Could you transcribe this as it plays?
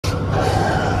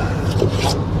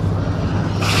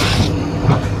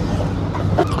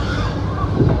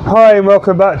Hi and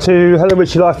welcome back to Helen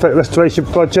Whitby Lifeboat Restoration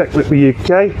Project, Whitby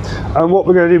UK. And what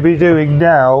we're going to be doing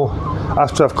now,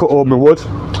 after I've cut all my wood,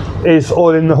 is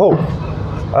oiling the hull.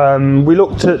 We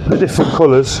looked at the different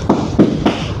colours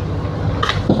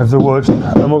of the wood,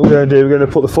 and what we're going to do, we're going to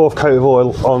put the fourth coat of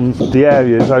oil on the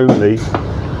areas only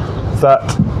that,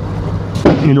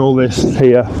 in all this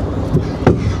here,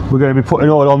 we're going to be putting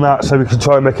oil on that so we can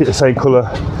try and make it the same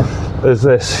colour as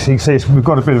this. You can see we've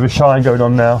got a bit of a shine going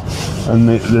on now, and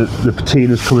the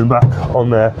patina's coming back on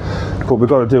there, but we've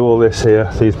got to do all this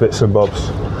here, these bits and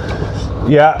bobs.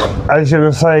 Yeah, as you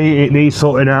can say, it needs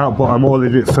sorting out, but I'm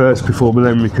oiling it first before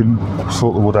then we can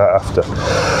sort the wood out after.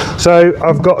 So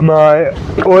I've got my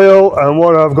oil, and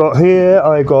what I've got here,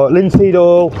 I got linseed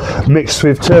oil mixed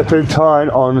with turpentine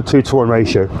on a 2:1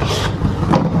 ratio,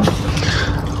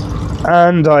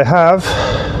 and I have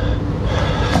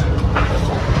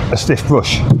a stiff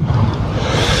brush.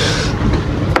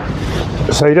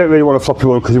 So you don't really want a floppy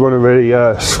one because you want to really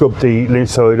scrub the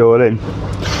linseed oil in.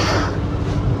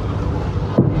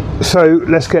 So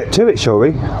let's get to it, shall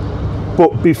we?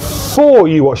 But before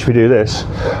you watch me do this,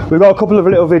 we've got a couple of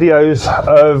little videos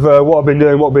of what I've been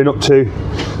doing, what I've been up to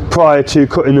prior to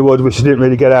cutting the wood, which I didn't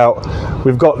really get out.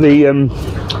 We've got the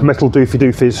metal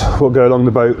doofies what go along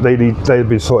the boat. They've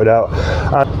been sorted out.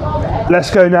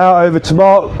 Let's go now over to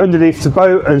Mark underneath the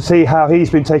boat and see how he's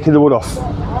been taking the wood off.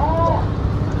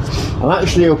 I'm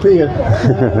actually up here.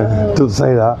 Doesn't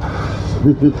say that. 99% of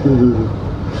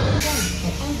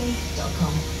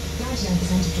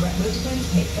direct motor claims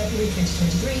paid February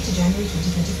 2023 to January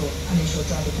 2024. Uninsured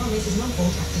driver promise is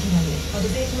non-fault active and only. Other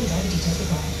vehicle and driver details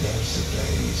required. There's a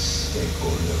place they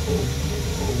call the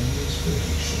home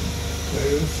inspiration,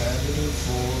 where a family of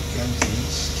four can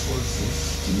feast for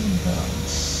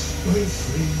 £15, where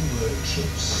free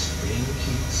workshops bring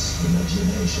kids'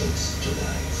 imaginations to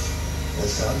life. As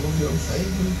some of your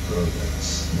favorite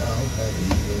products now have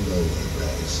even lower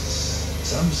prices.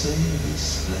 Some say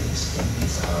this place can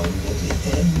be found at the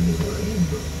end of the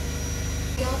rainbow.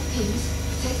 Garden peas,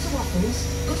 potato waffles,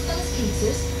 Goodfellas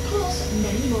pizzas, plus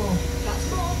many more.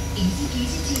 That's more easy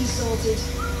peasy tea sorted.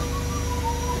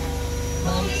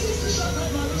 Morrison's the shop at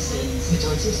Morrison's.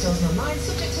 Majority of stores online,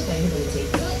 subject to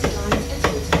availability. Selected lines and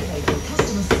tools available.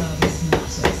 Customer service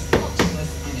matters.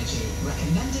 Octopus Energy,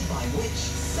 recommended by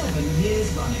which 7 years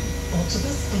running.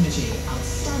 Octopus Energy,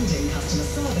 outstanding customer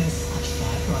service at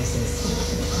fair prices.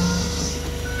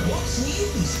 What's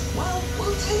news? Well,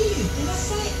 we'll tell you in a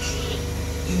sec.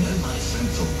 You know my friend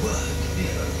from work,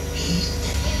 he's...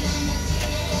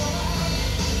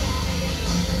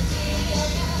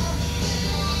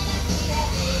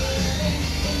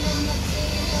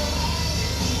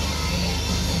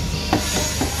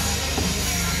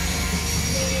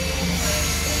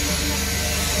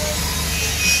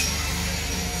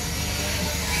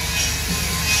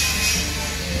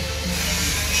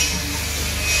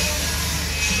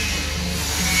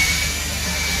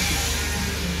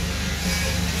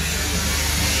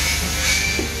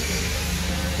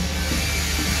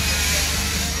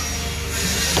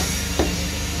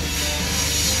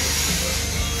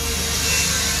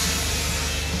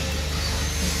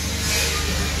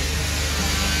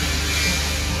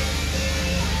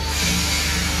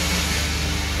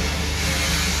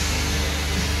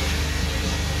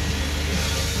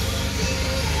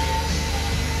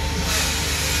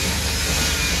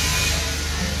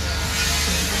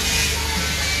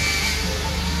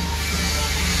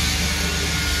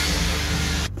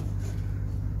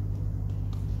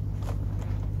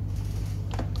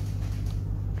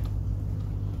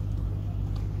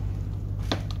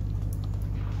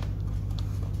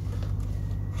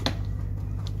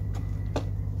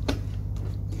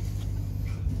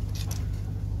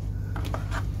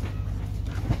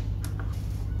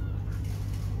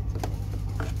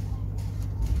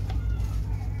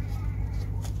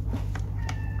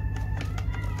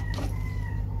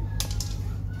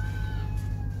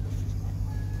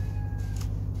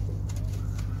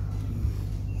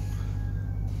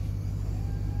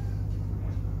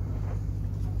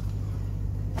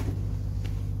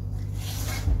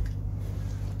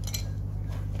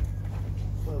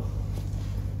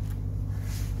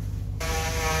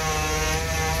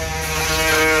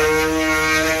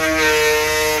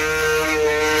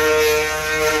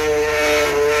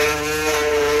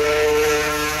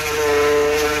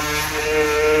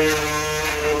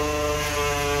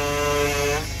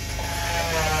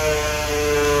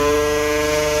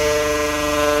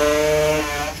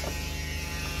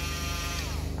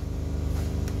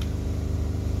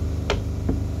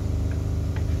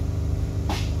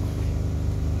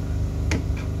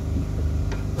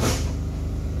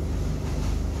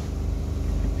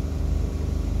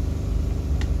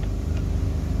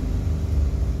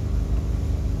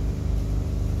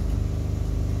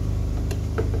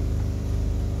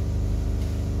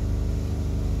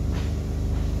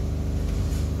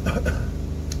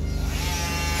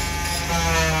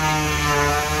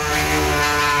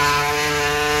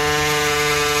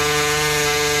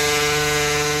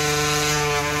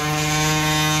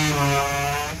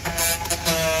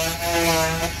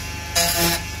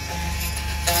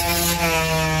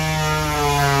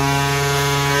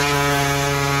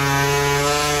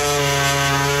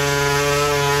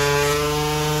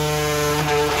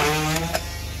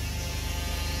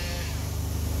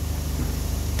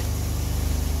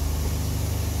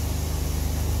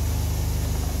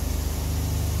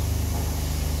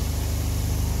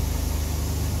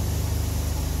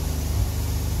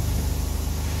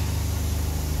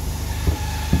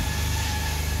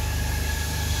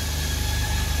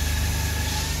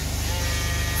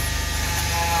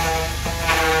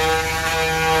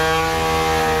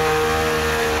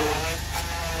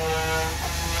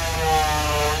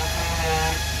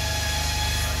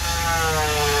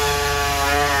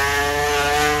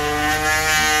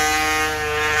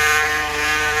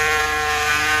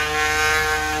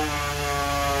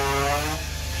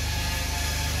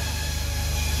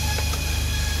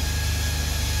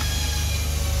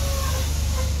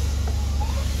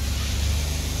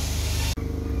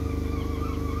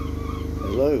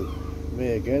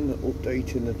 again,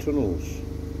 updating the tunnels.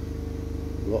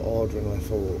 A lot harder than I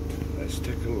thought. Let's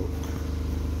take a look.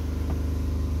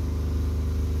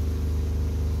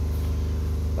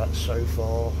 That's so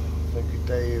far, I think a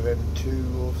day of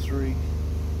N2 or 3.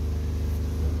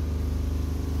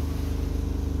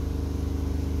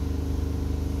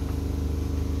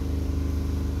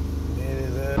 Nearly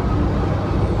there.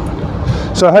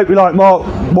 So I hope you like Mark.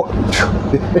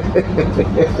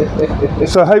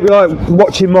 So I hope you like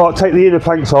watching Mark take the inner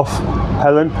planks off,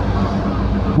 Helen.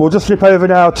 We'll just flip over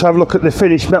now to have a look at the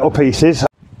finished metal pieces.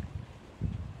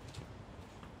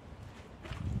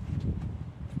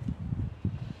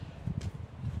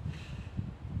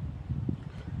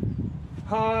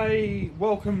 Hi,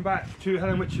 welcome back to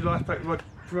Helen Wycherley Lifeboat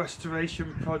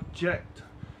Restoration Project.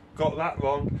 Got that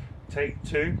wrong, take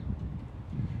 2.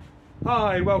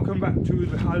 Hi, welcome back to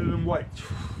the Helen White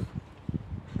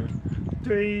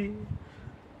 3,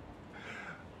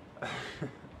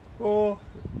 4.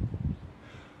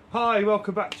 Hi,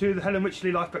 welcome back to the Helen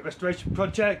Wycherley Lifeboat Restoration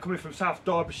Project, coming from South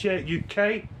Derbyshire,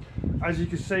 UK. As you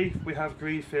can see, we have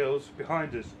green fields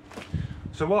behind us.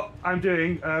 So what I'm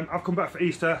doing, I've come back for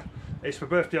Easter. It's my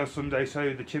birthday on Sunday,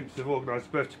 so the chimps have organised a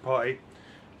birthday party.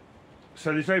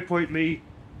 So there's no point me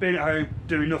being at home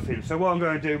doing nothing. So what I'm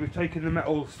going to do, we've taken the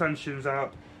metal stanchions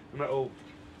out, the metal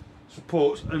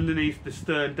supports underneath the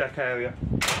stern deck area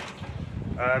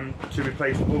to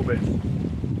replace all bits.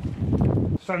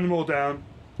 Sand them all down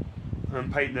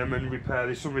and paint them and repair.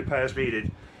 There's some repairs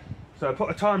needed. So I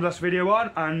put a time-lapse video on,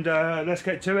 and let's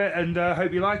get to it, and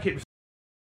hope you like it.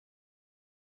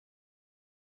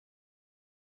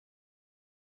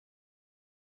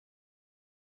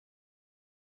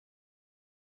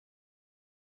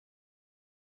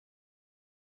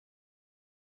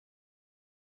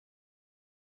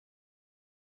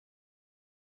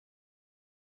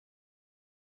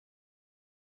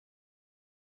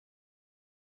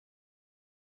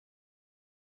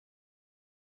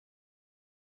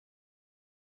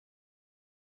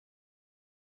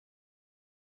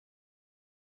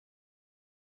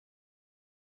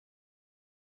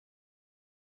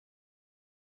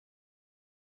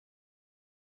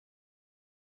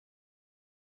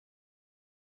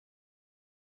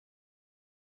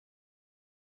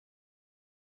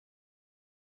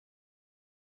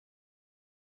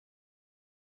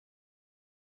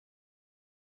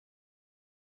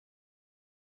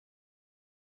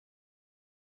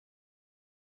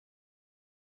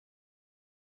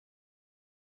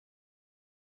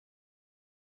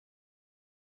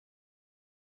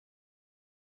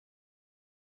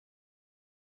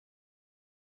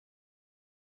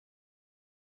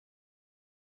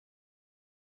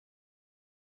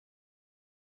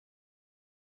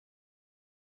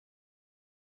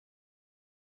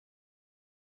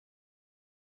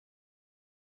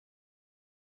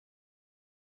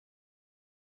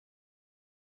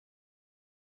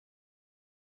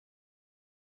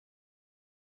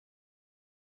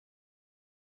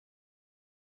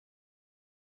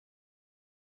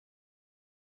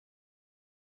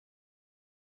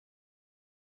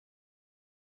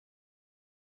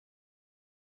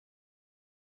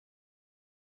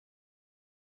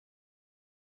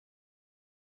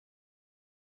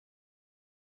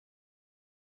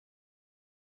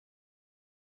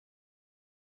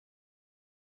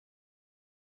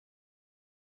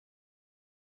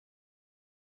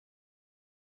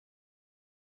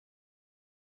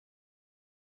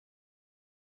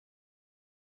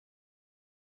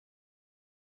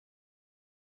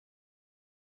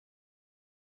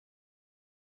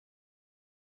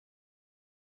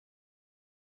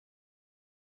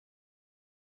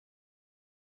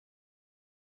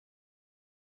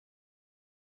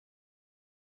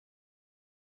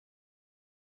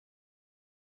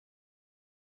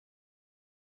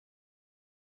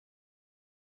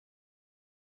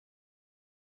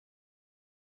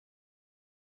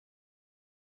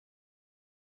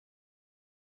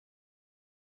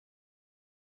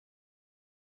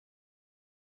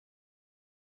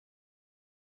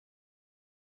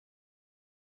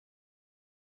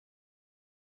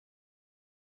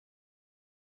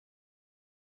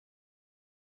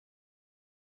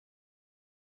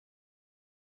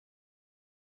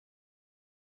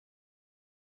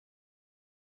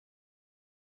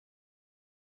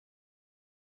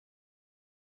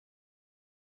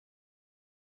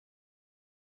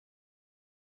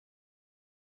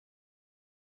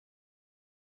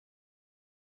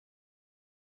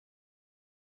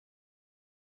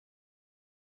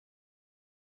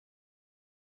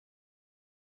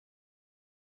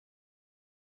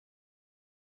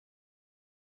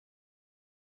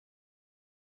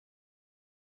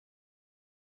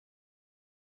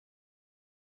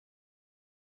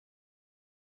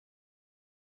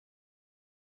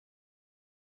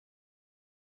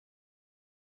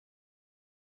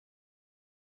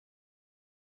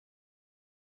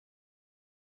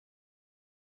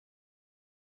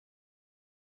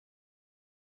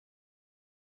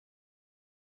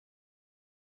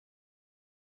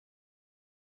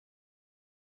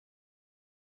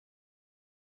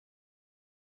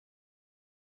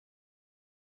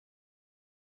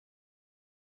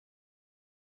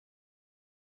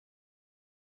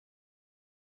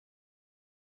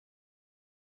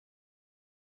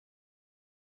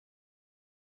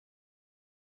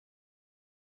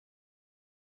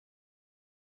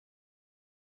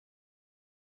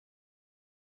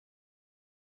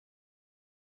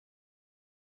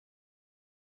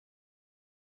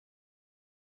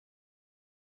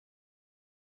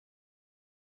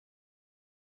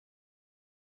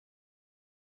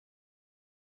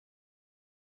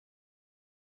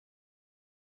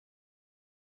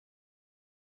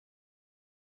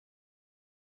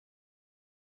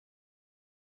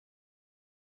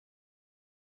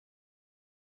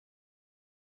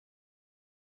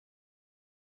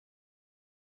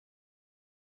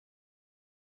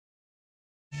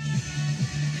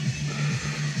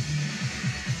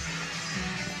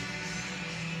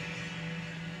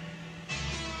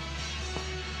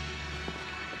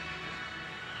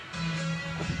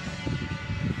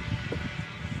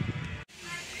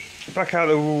 back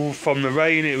out from the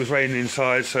rain. It was raining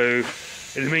inside, so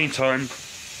in the meantime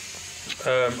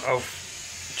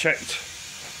I've checked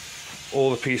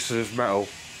all the pieces of metal.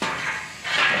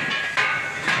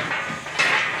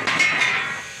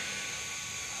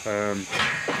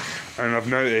 And I've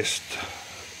noticed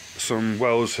some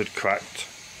welds had cracked.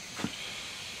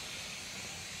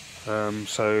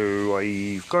 So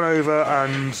I've gone over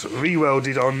and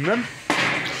re-welded on them.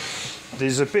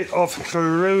 There's a bit of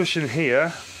corrosion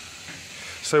here,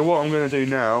 so what I'm going to do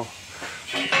now,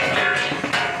 you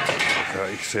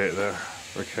can see it there,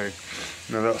 okay,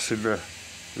 now that's in the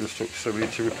structure, so we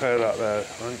need to repair that there,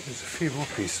 right? There's a few more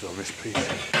pieces on this piece.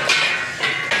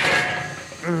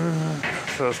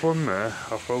 So there's one there,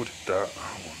 I've welded that,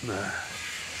 one there.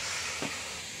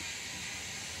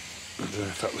 I don't know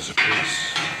if that was a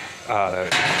piece. There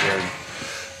it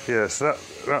is. Yeah, so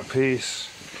that piece,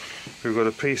 we've got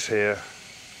a piece here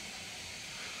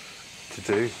to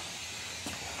do,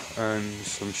 and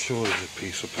I'm sure there's a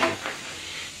piece up here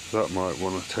that might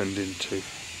want to tend into.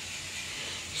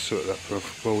 Sort that up,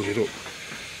 fold it up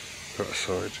that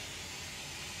side,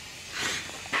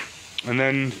 and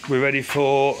then we're ready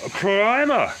for a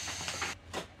primer.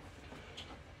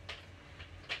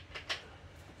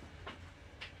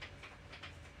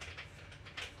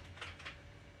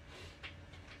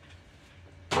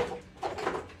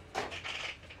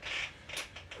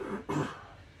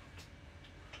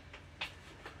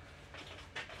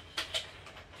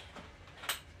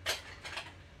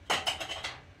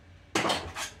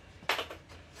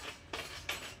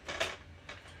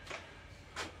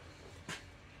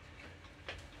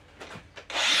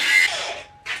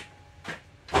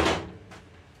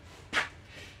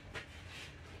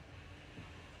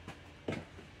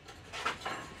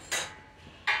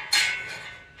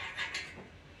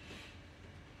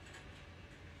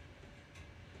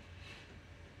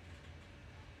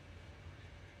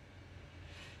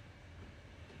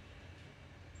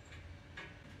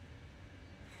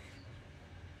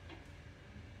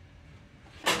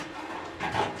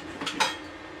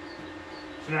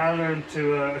 Now I'm going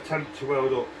to attempt to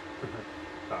weld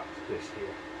up this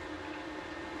here.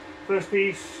 First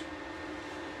piece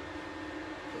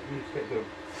that needs to get done.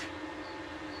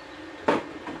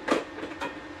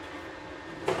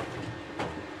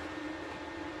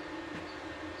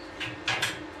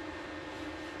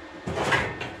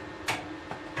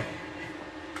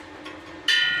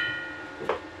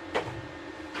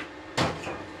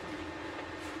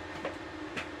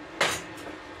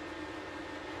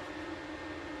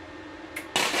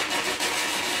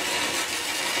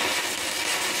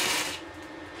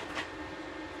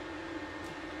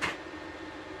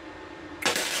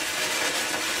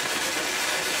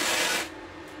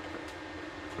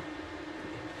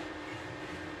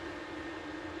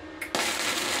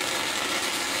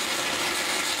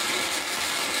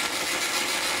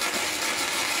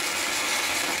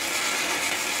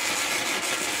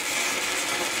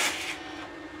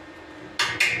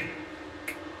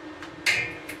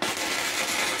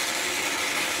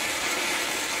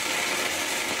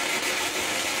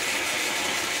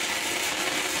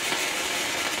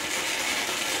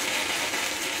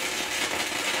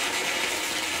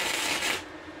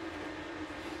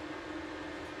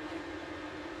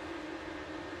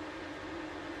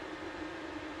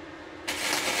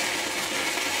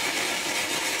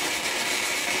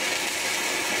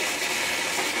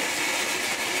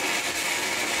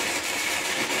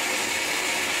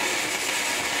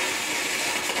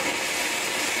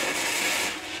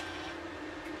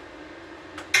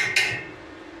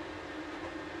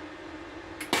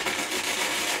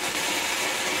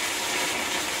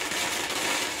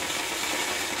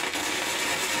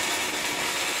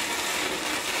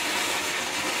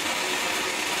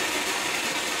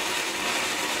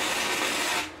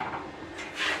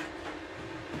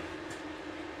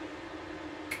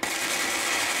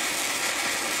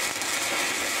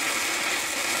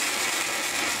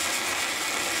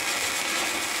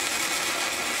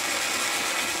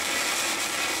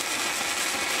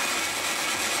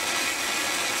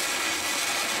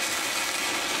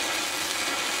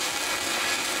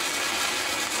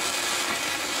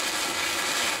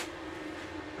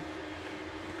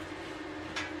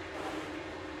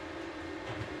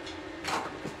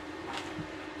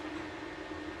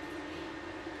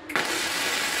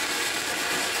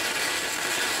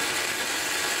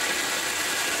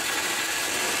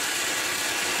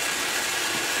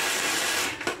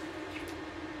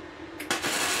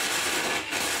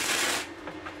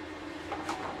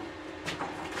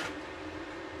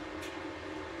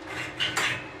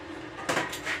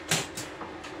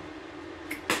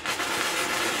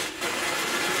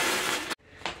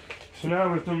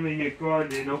 now we've done the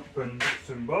grinding up and bits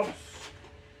and bobs,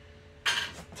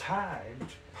 it's time to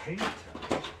paint it.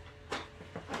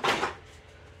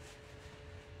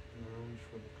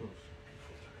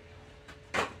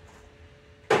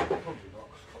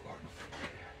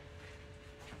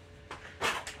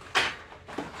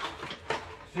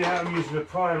 See how I'm using a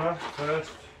primer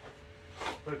first,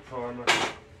 red primer.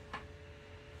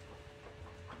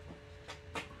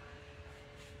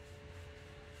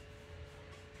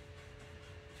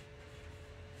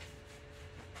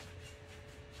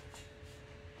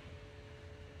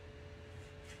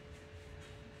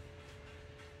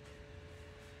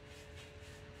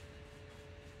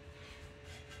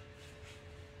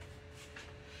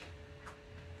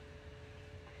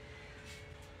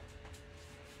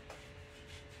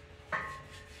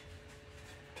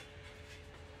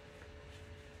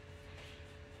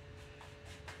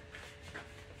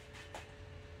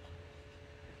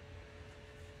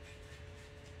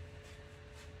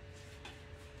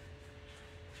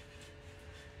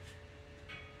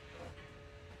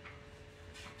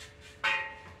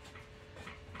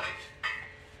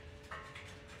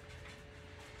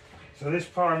 So this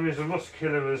primer is a rust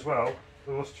killer as well,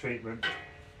 the rust treatment.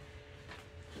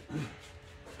 And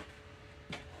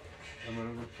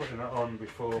I'm putting that on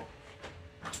before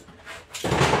I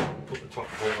put the top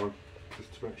coat on,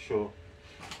 just to make sure.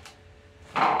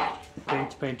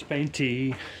 Paint, paint,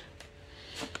 painty.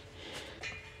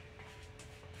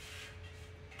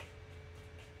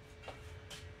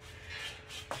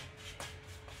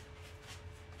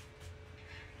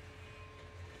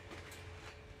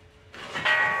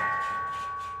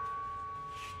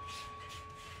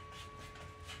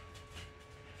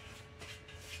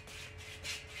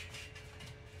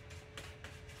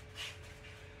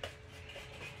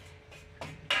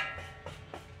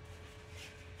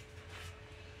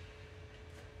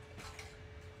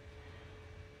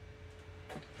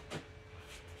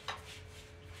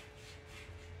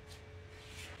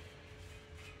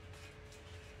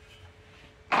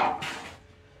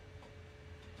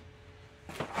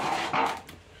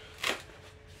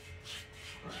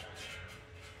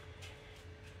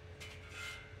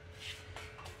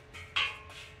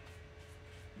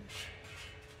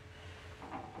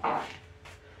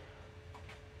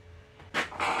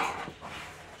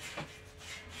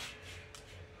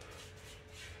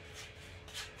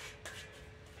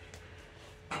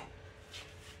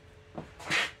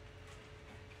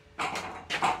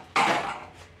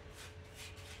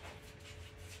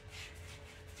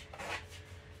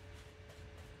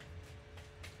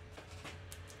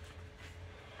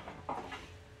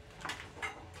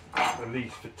 At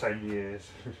least for 10 years.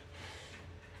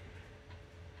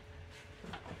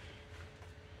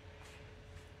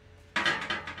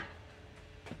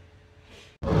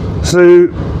 So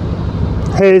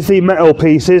here's the metal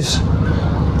pieces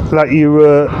that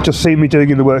you just seen me doing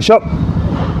in the workshop.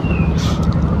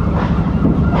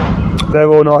 They're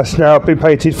all nice now, been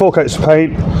painted, 4 coats of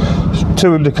paint,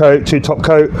 2 undercoat, 2 top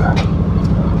coat.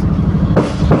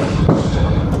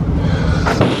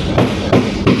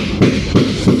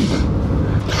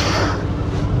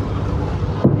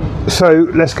 So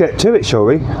let's get to it, shall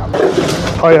we?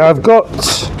 I have got,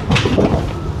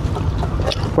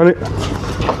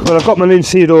 I've got my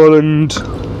linseed oil and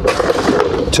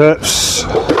terps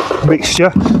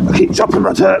mixture. I keep chopping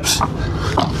my terps.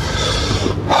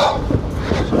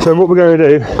 So what we're going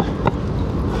to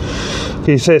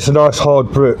do, you see it's a nice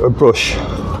hard brush.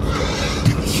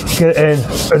 Get it in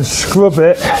and scrub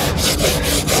it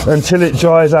until it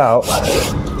dries out.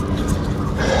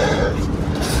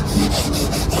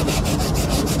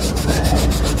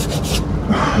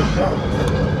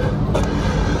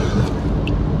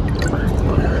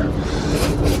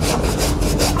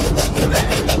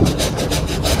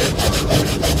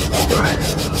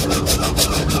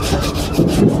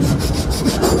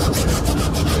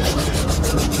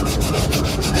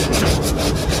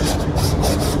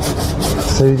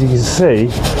 So as you can see,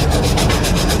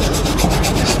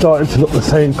 it's starting to look the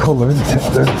same colour, isn't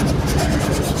it?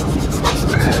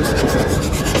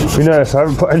 You notice I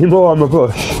haven't put any more on my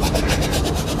brush.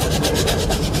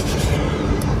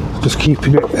 Just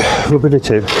keeping it, rubbing it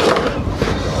in,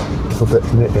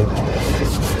 rubbing it in.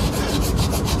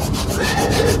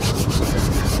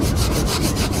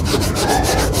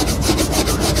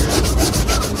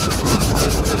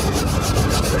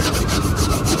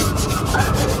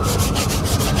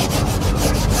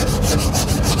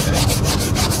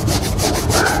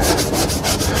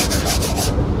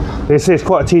 This is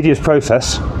quite a tedious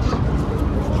process.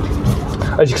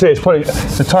 As you can see, it's probably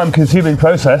a time-consuming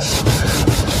process,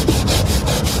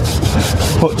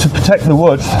 but to protect the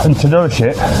wood and to nourish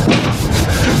it,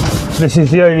 this is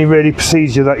the only really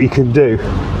procedure that you can do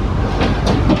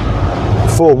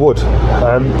for wood.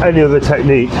 Any other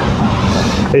technique,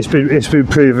 it's been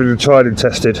proven and tried and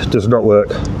tested, does not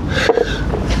work.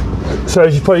 So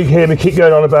as you probably hear me keep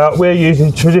going on about, we're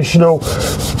using traditional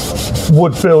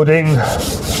wood building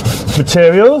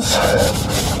materials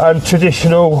and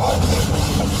traditional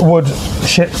wood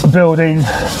ship building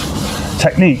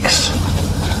techniques.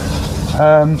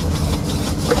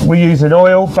 We're using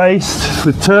oil based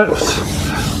with turps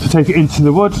to take it into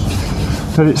the wood,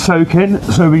 let it soak in.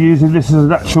 So we're using this as a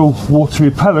natural water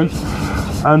repellent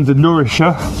and a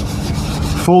nourisher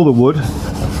for the wood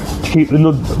to keep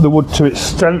the wood to its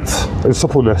strength and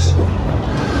suppleness.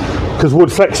 Because wood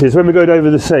flexes when we're going over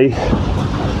the sea.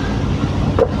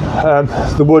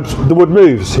 The wood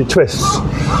moves, it twists.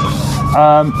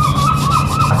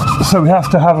 So we have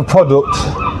to have a product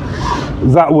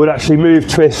that would actually move,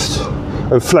 twist,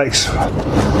 and flex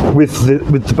with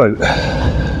the boat.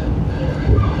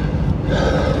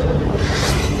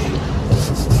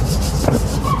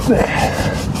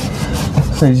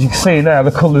 So as you can see now,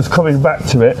 the colour's coming back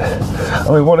to it,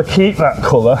 and we want to keep that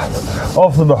colour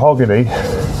of the mahogany.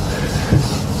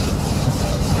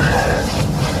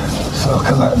 So look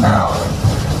at that now.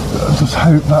 I just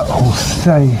hope that will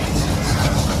stay.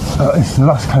 It's the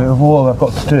last coat of oil I've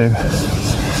got to do.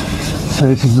 So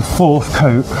this is the 4th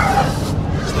coat.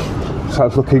 So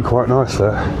that's looking quite nice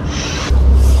there.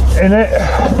 In it,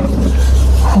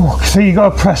 so you got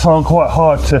to press on quite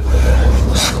hard to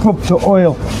scrub the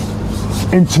oil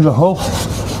into the hull.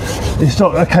 It's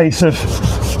not a case of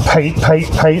paint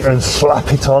and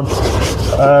slap it on,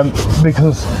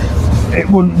 because it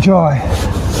wouldn't dry.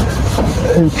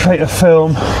 It would create a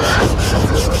film.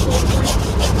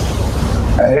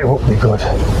 It won't be good.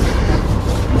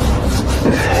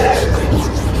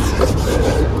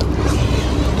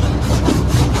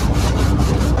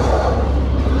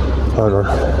 Hold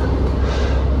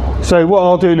on. So what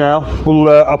I'll do now,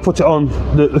 I'll put it on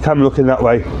the camera looking that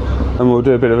way, and we'll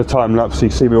do a bit of a time lapse so you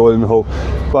see me all in the hull.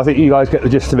 But I think you guys get the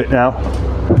gist of it now.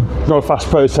 It's not a fast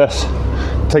process,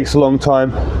 it takes a long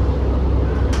time.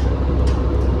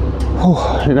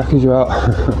 Oh, it knackers you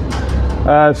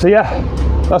out. So yeah,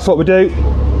 that's what we do.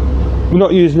 We're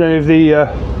not using any of the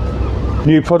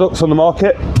new products on the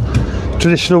market.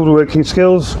 Traditional working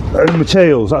skills and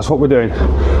materials, that's what we're doing.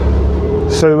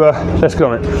 So let's get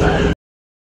on it.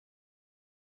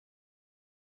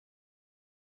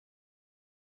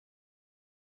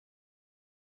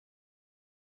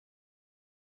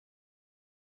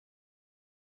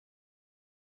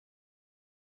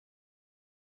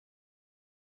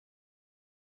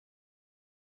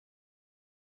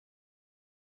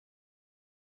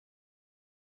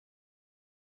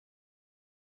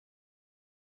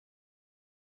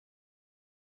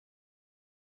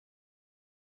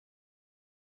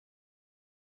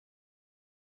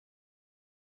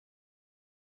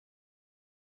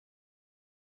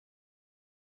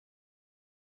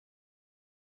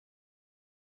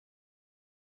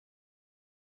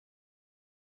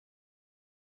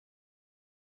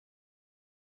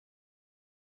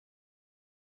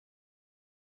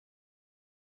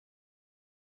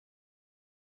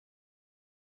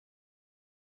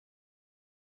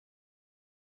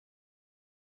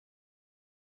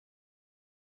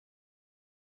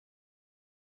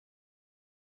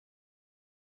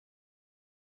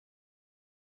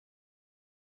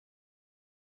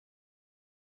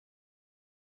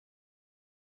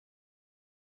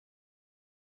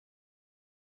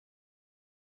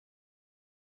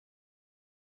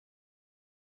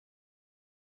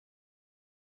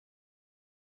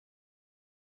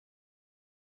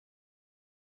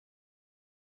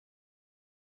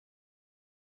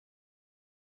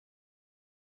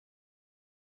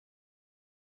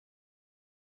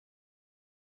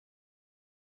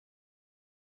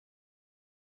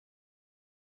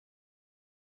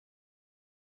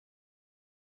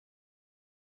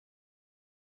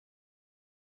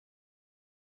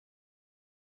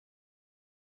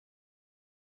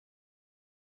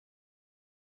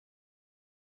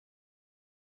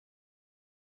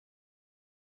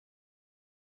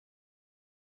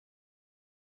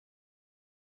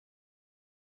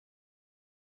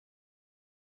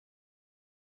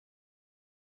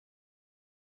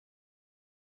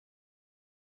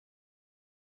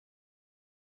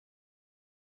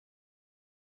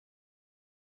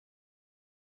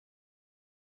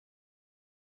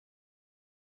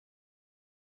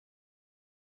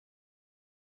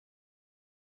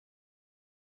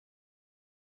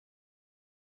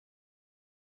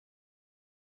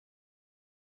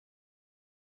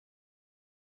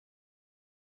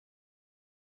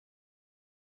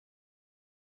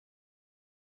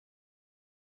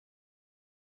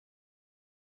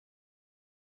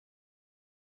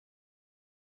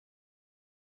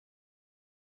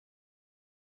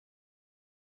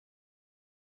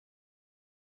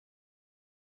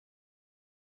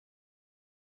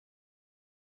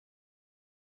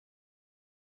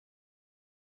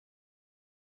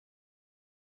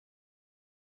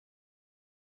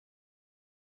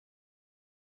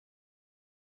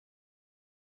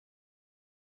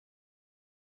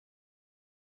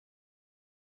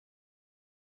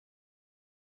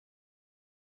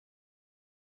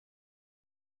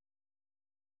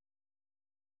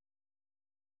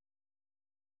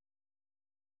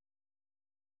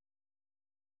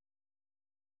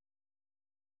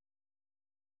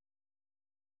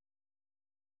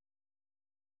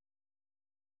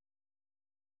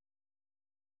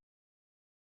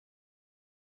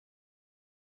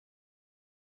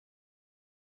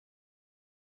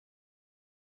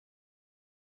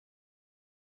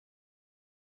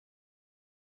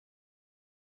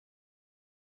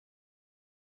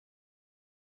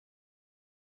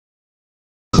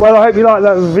 Well, I hope you like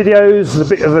that videos, a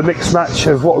bit of a mixed match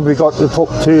of what we got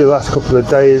up to the last couple of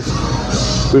days.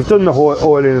 We've done the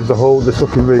oiling of the hull, it's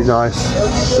looking really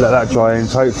nice. Let that dry in,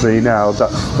 so hopefully now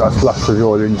that's last of the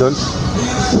oiling done.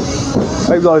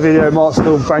 Hope you like the video. Mark's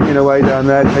still banging away down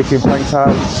there, taking planks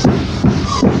out.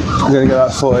 I'm going to get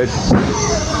that sorted.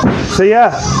 So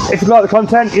yeah, if you like the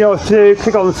content, you know what to do.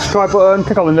 Click on the subscribe button,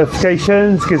 click on the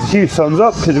notifications, give us a huge thumbs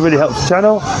up because it really helps the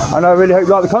channel. And I really hope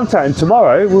you like the content. And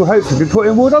tomorrow we'll hopefully be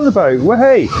putting wood on the boat.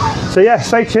 Woohoo! So yeah,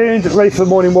 stay tuned, ready for the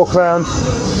morning walk around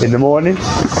in the morning.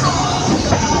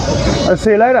 I'll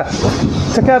see you later.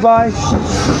 Take care,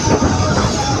 bye.